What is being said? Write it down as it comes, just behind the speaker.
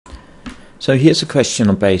So here's a question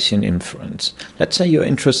on Bayesian inference. Let's say you're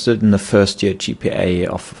interested in the first year GPA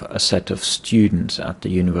of a set of students at the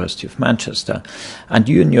University of Manchester, and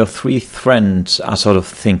you and your three friends are sort of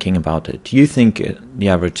thinking about it. You think the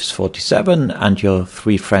average is 47, and your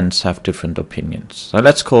three friends have different opinions. So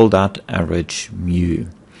let's call that average mu.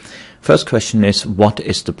 First question is, what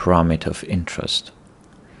is the parameter of interest?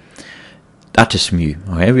 That is mu.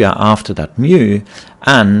 Okay, we are after that mu,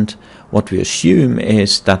 and what we assume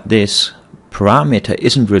is that this parameter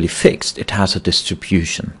isn't really fixed, it has a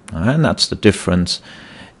distribution. And that's the difference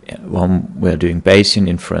when we're doing Bayesian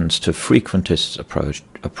inference to frequentist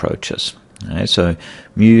approaches. So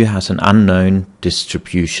mu has an unknown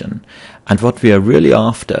distribution. And what we are really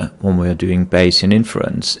after when we're doing Bayesian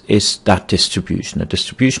inference is that distribution, a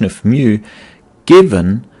distribution of mu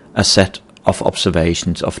given a set of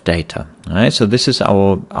observations of data. So this is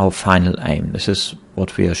our final aim. This is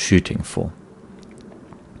what we are shooting for.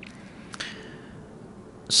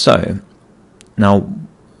 So now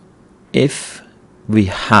if we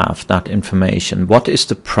have that information, what is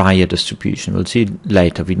the prior distribution? We'll see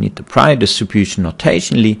later. We need the prior distribution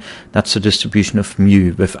notationally. That's the distribution of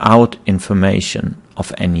mu without information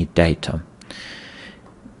of any data.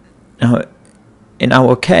 Now in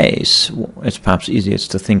our case, it's perhaps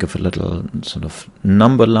easiest to think of a little sort of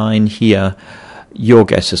number line here. Your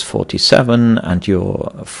guess is 47 and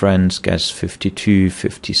your friends guess 52,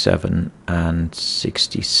 57 and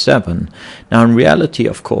 67. Now in reality,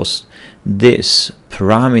 of course, this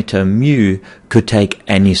parameter mu could take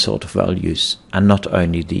any sort of values and not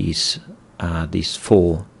only these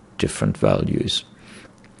four different values.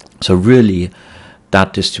 So really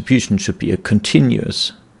that distribution should be a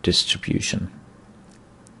continuous distribution.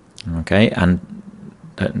 Okay, and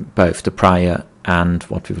both the prior and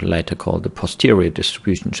what we will later call the posterior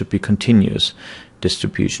distribution should be continuous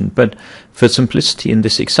distribution. But for simplicity in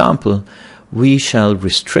this example, we shall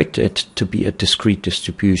restrict it to be a discrete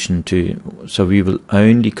distribution so we will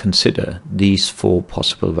only consider these four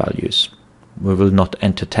possible values. We will not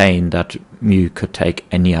entertain that mu could take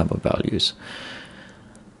any other values.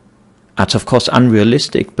 That's of course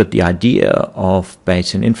unrealistic, but the idea of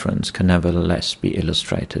Bayesian inference can nevertheless be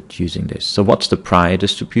illustrated using this. So what's the prior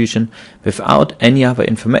distribution? Without any other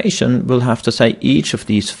information, we'll have to say each of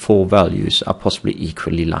these four values are possibly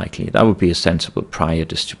equally likely. That would be a sensible prior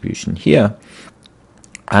distribution here,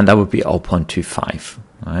 and that would be 0.25.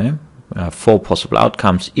 Right? Four possible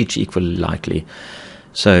outcomes, each equally likely.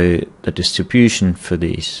 So the distribution for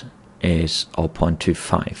these is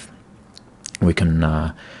 0.25. We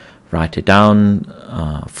can write it down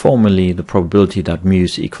formally. The probability that mu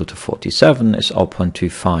is equal to 47 is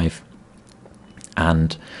 0.25,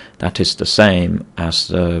 and that is the same as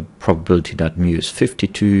the probability that mu is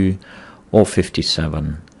 52 or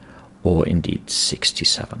 57 or indeed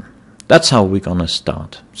 67. That's how we're gonna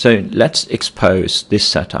start. So let's expose this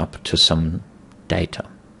setup to some data.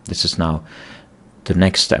 This is now the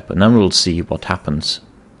next step, and then we'll see what happens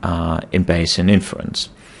in Bayesian inference.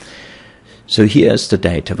 So here's the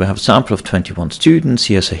data. We have a sample of 21 students.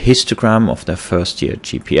 Here's a histogram of their first year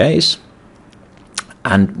GPAs.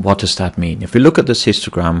 And what does that mean? If we look at this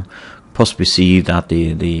histogram, possibly see that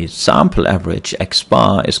the sample average X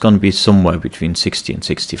bar is going to be somewhere between 60 and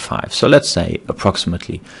 65. So let's say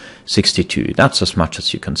approximately 62. That's as much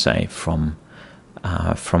as you can say from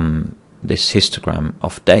this histogram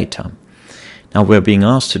of data. Now we're being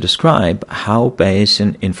asked to describe how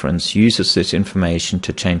Bayesian inference uses this information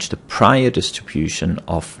to change the prior distribution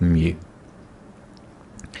of mu.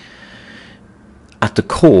 At the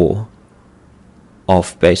core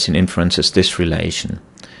of Bayesian inference is this relation.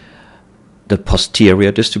 The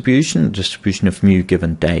posterior distribution, the distribution of mu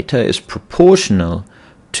given data, is proportional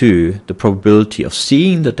to the probability of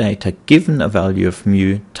seeing the data given a value of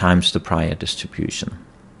mu times the prior distribution.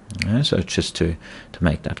 So just to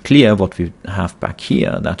make that clear, what we have back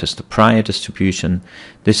here, that is the prior distribution.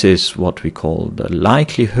 This is what we call the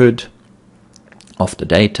likelihood of the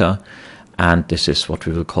data, and this is what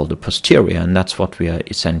we will call the posterior, and that's what we are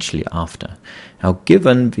essentially after. Now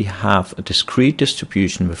given we have a discrete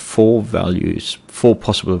distribution with four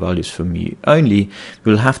possible values for mu only,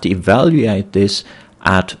 we'll have to evaluate this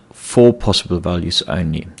at four possible values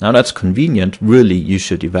only. Now that's convenient. Really, you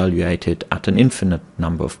should evaluate it at an infinite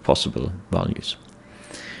number of possible values.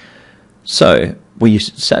 So we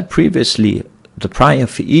said previously the prior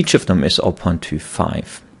for each of them is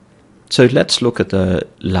 0.25. So let's look at the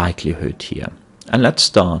likelihood here. And let's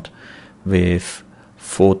start with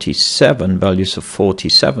 47, values of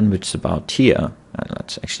 47, which is about here. And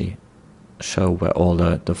let's actually show where all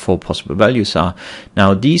the 4 possible values are.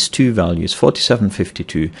 Now these 2 values, 47,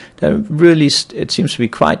 52, they're really, it seems to be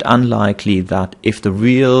quite unlikely that if the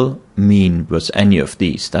real mean was any of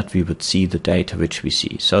these, that we would see the data which we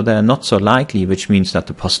see. So they're not so likely, which means that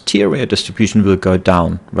the posterior distribution will go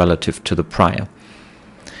down relative to the prior.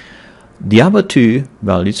 The other 2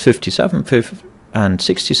 values, 57 and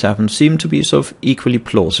 67, seem to be sort of equally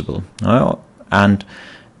plausible, and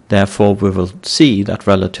therefore we will see that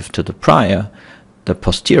relative to the prior, the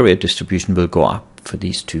posterior distribution will go up for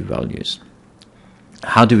these 2 values.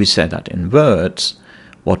 How do we say that in words?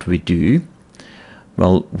 What we do?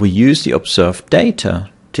 Well, we use the observed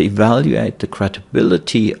data to evaluate the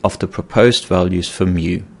credibility of the proposed values for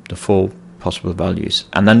mu, the 4 possible values,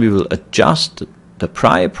 and then we will adjust the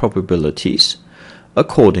prior probabilities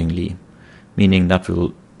accordingly, meaning that we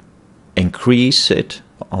will increase it,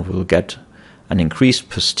 or we'll get an increased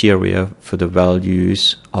posterior for the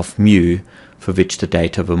values of mu for which the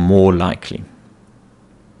data were more likely.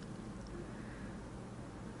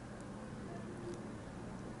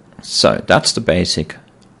 So that's the basic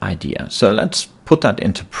idea. So let's put that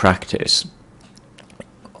into practice.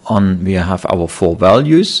 We have our 4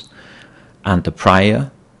 values and the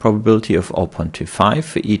prior probability of 0.25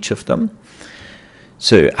 for each of them.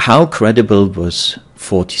 So how credible was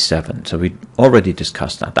 47? So we already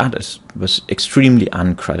discussed that. That was extremely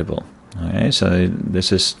uncredible. Okay, so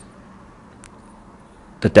this is,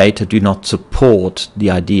 the data do not support the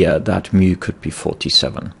idea that mu could be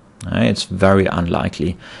 47. Okay, it's very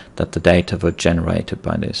unlikely that the data were generated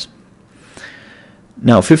by this.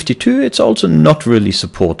 Now 52, it's also not really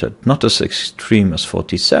supported, not as extreme as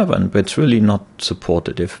 47, but it's really not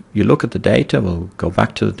supported. If you look at the data, we'll go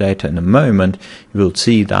back to the data in a moment, you will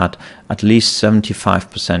see that at least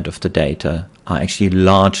 75% of the data are actually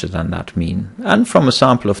larger than that mean. And from a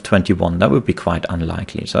sample of 21, that would be quite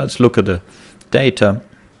unlikely. So let's look at the data.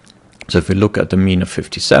 So if we look at the mean of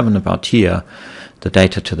 57 about here, the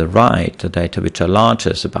data to the right, the data which are larger,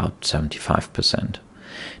 is about 75%.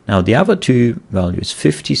 Now the other 2 values,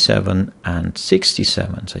 57 and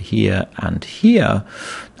 67, so here and here,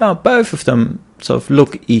 now both of them sort of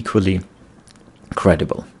look equally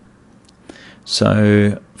credible.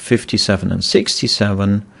 So 57 and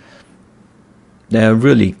 67, they're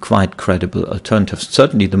really quite credible alternatives,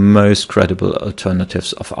 certainly the most credible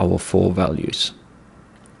alternatives of our 4 values.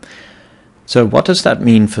 So what does that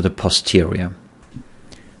mean for the posterior?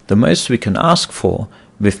 The most we can ask for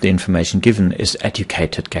with the information given is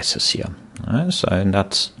educated guesses here. And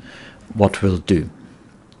that's what we'll do.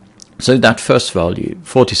 So that first value,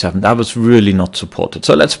 47, that was really not supported.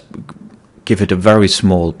 So let's give it a very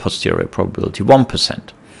small posterior probability,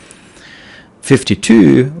 1%.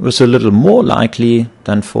 52 was a little more likely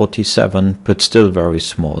than 47, but still very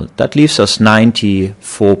small. That leaves us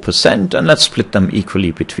 94%, and let's split them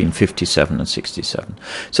equally between 57 and 67.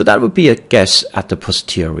 So that would be a guess at the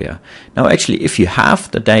posterior. Now actually, if you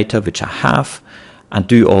have the data, which I have, and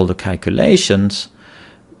do all the calculations,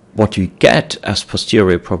 what you get as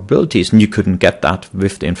posterior probabilities, and you couldn't get that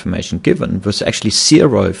with the information given, was actually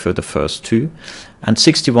 0 for the first 2, and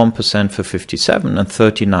 61% for 57 and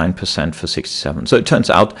 39% for 67. So it turns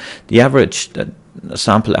out the average, the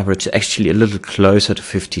sample average, is actually a little closer to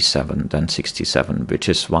 57 than 67, which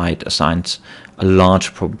is why it assigns a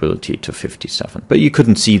large probability to 57. But you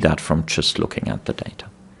couldn't see that from just looking at the data.